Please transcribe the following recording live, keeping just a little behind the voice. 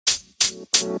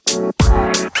Good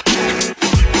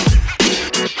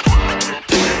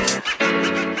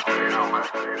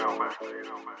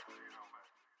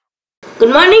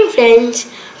morning, friends.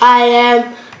 I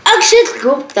am Akshit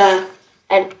Gupta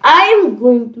and I am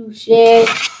going to share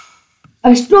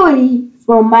a story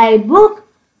from my book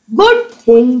Good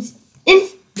Things in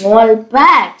Small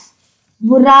Packs.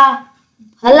 Bura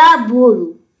Bhala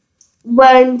Boru.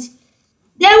 Once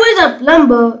there was a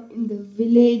plumber in the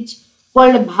village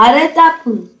called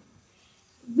Bharatapur,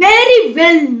 very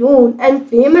well known and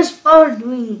famous for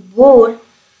doing bore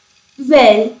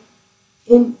well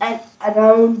in and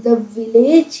around the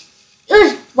village. It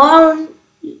was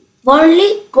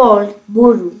fondly called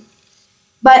Boru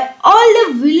by all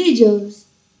the villagers.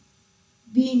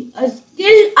 Being a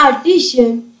skilled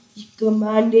artisan, he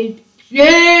commanded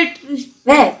great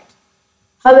respect.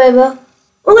 However,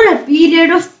 over a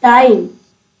period of time,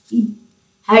 he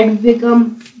had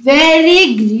become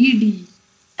very greedy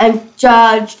and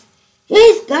charged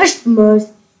his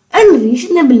customers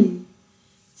unreasonably,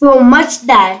 so much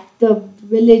that the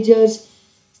villagers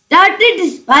started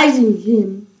despising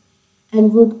him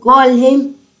and would call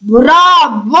him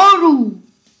Bura Boru.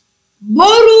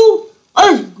 Boru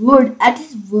was good at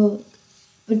his work,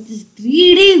 but his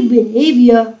greedy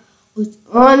behavior was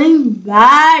earning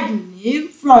bad name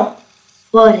for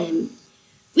him.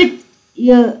 With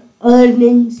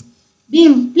earnings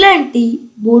being plenty,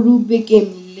 Boru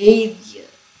became lazier.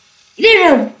 He did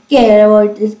not care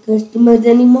about his customers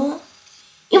anymore,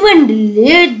 even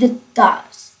delayed the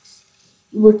tasks.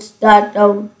 He would start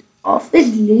out of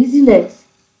his laziness.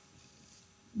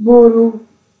 Boru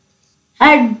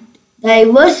had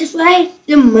diversified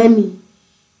the money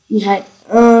he had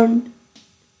earned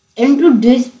into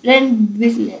different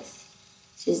business,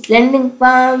 his lending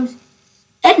farms,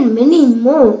 and many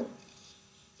more.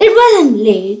 It wasn't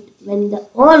late when the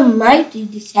Almighty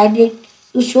decided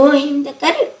to show him the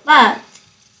correct path.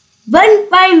 One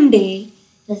fine day,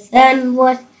 the sun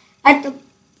was at the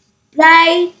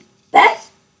bright best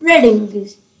spreading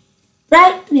his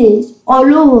bright rays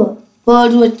all over.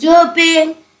 Birds were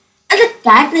chirping and the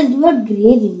cattle were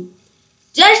grazing.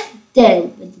 Just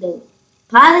then, when the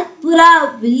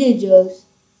Bharatpura villagers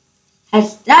had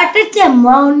started their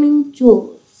morning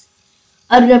chores,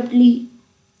 abruptly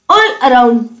all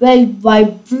around felt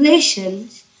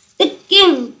vibrations. The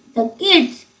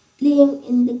kids playing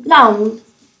in the ground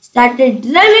started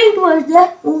running towards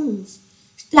their homes.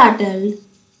 Startled,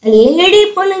 a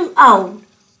lady pulling out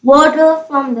water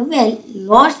from the well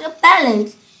lost her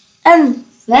balance and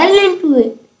fell into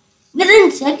it. Within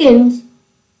seconds,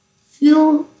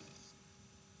 few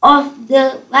of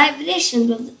the vibrations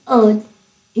of the earth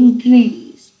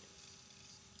increased,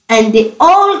 and they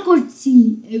all could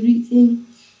see everything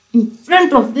in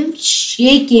front of them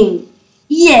shaking.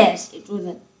 Yes, it was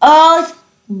an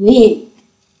earthquake.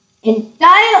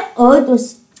 Entire earth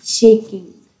was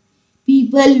shaking.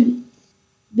 People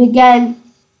began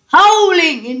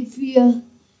howling in fear.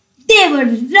 They were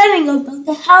running out of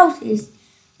the houses.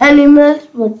 Animals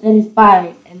were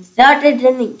terrified and started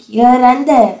running here and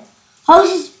there.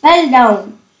 Houses fell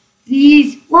down.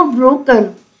 Trees were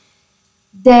broken.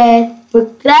 There were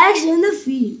cracks in the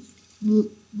field.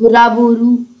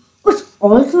 Buraburu was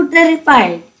also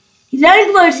terrified. He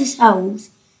ran towards his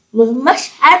house and was much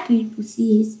happy to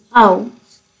see his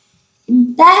house.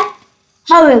 In that,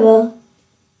 however,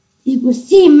 he could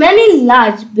see many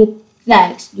large big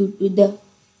cracks due to the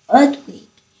earthquake.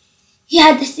 He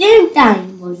at the same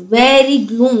time was very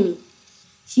gloomy,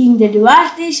 seeing the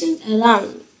devastation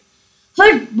around.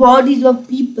 Hurt bodies of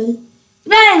people,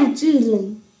 crying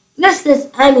children, restless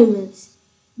animals,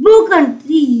 broken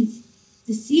trees.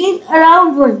 The scene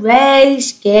around was very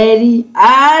scary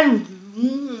and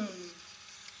gloomy.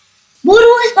 Muru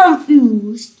was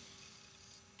confused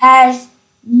as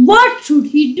what should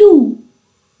he do?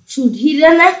 Should he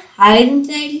run and hide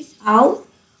inside his house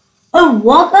or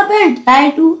walk up and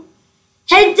try to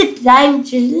help the crying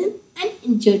children and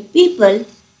injured people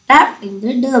trapped in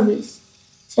the derbies?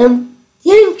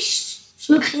 Something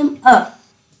shook him up.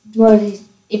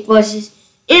 It was his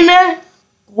inner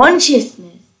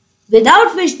consciousness.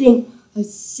 Without wasting a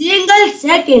single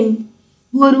second,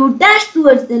 Guru dashed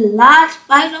towards the large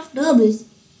pile of derbies,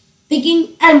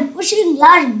 picking and pushing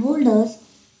large boulders,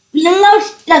 pulling out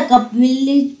stuck-up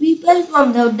village people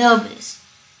from the derbies.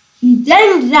 He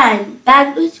then ran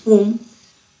back to his home,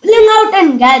 pulling out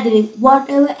and gathering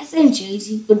whatever essentials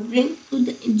he could bring to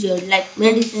the injured like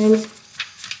medicines,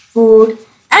 food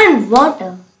and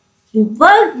water. He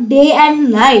worked day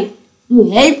and night to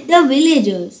help the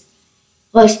villagers,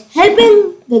 was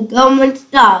helping the government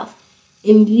staff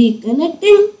in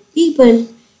reconnecting people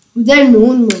to their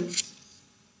known ones.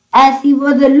 As he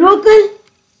was a local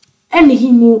and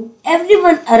he knew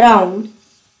everyone around,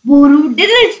 Boru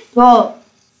didn't stop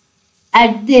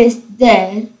at this.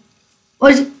 There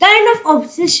was a kind of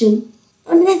obsession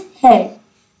on his head.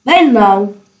 By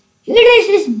now, he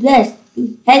is blessed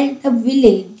to help the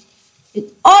village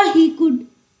with all he could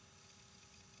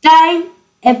time,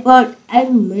 effort,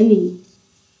 and money.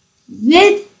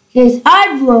 With his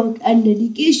hard work and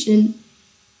dedication,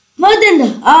 more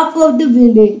than half of the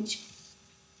village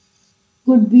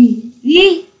could be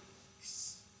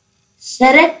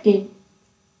resurrected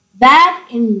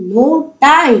back in no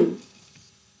time.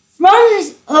 From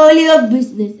his earlier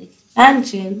business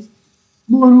expansions,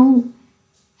 Buru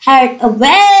had a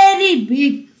very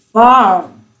big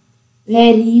farm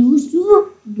where he used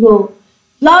to grow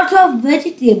lots of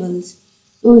vegetables.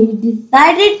 So he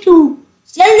decided to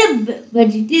sell the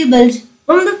vegetables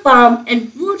from the farm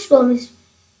and fruits from his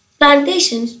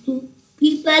plantations to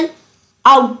people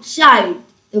outside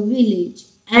the village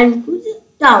and to the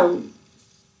town.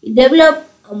 He developed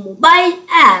a mobile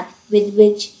app with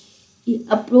which he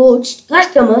approached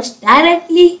customers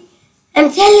directly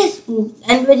and sell his fruits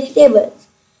and vegetables.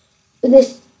 With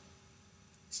his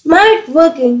smart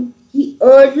working, he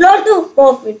earned lots of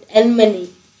profit and money.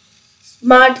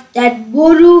 Smart that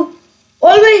Boru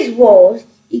always was,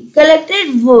 he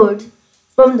collected wood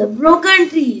from the broken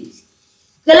trees,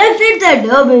 collected the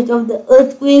debris of the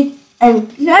earthquake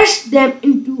and crushed them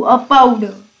into a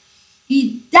powder.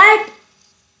 He that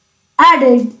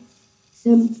added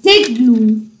some thick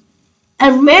glue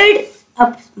and made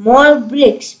up small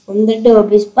bricks from the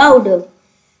debris powder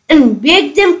and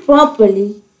baked them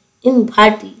properly in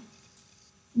bhati.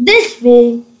 This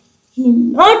way, he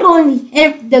not only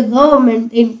helped the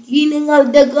government in cleaning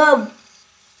up the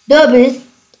debris,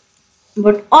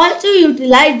 but also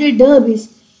utilized the debris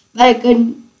by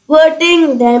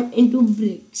converting them into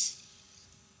bricks.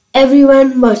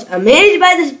 Everyone was amazed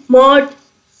by the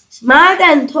smart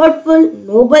and thoughtful,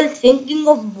 noble thinking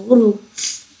of Boru.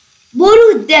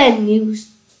 Boru then used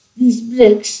these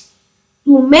bricks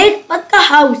to make pakka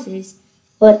houses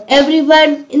for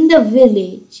everyone in the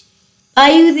village. By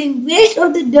using waste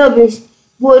of the debris,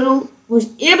 Boru was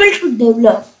able to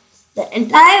develop the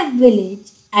entire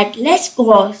village at less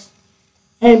cost,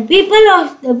 and people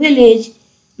of the village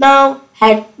now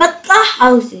had pakka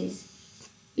houses.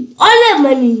 With all the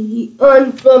money he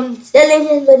earned from selling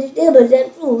his vegetables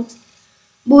and fruits,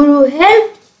 Boru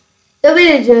helped the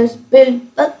villagers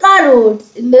build pakka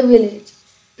roads in the village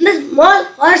and a small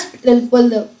hospital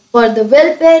for the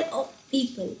welfare of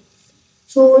people.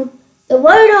 Soon, the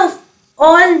word of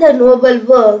all the noble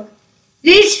work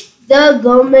reached the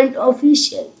government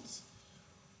officials,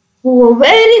 who were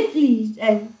very pleased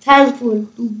and thankful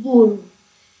to Boru.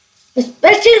 A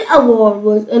special award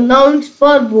was announced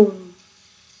for Boru,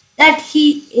 that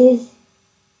he is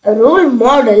a role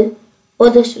model for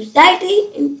the society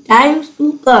in times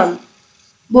to come.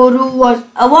 Boru was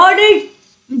awarded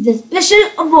with the special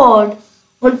award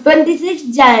on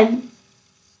 26 Jan.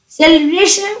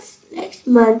 Celebrations next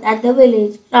month at the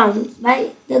village grounds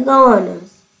by the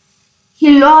governors.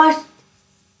 He lost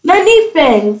many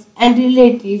friends and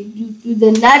relatives due to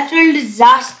the natural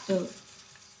disaster,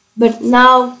 but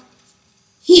now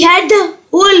he had the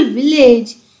whole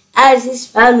village as his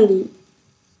family.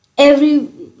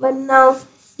 Everyone now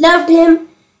loved him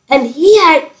and he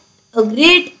had a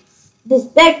great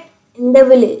respect in the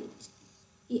village.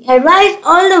 He advised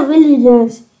all the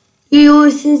villagers to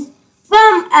use his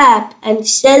farm app and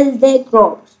sell their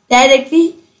crops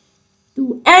directly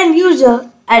to end user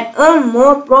and earn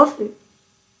more profit.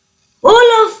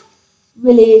 Whole of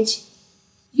village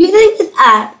using this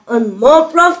app earn more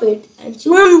profit and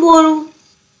soon Boru's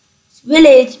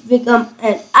village become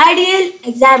an ideal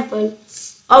example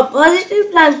of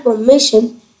positive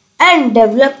transformation and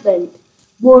development.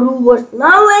 Boru was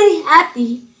now very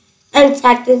happy and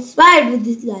satisfied with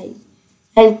his life,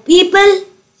 and people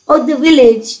of the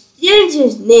village changed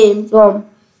his name from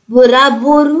Bora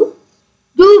Boru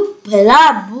to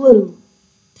Bhala Boru.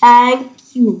 Thank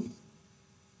you.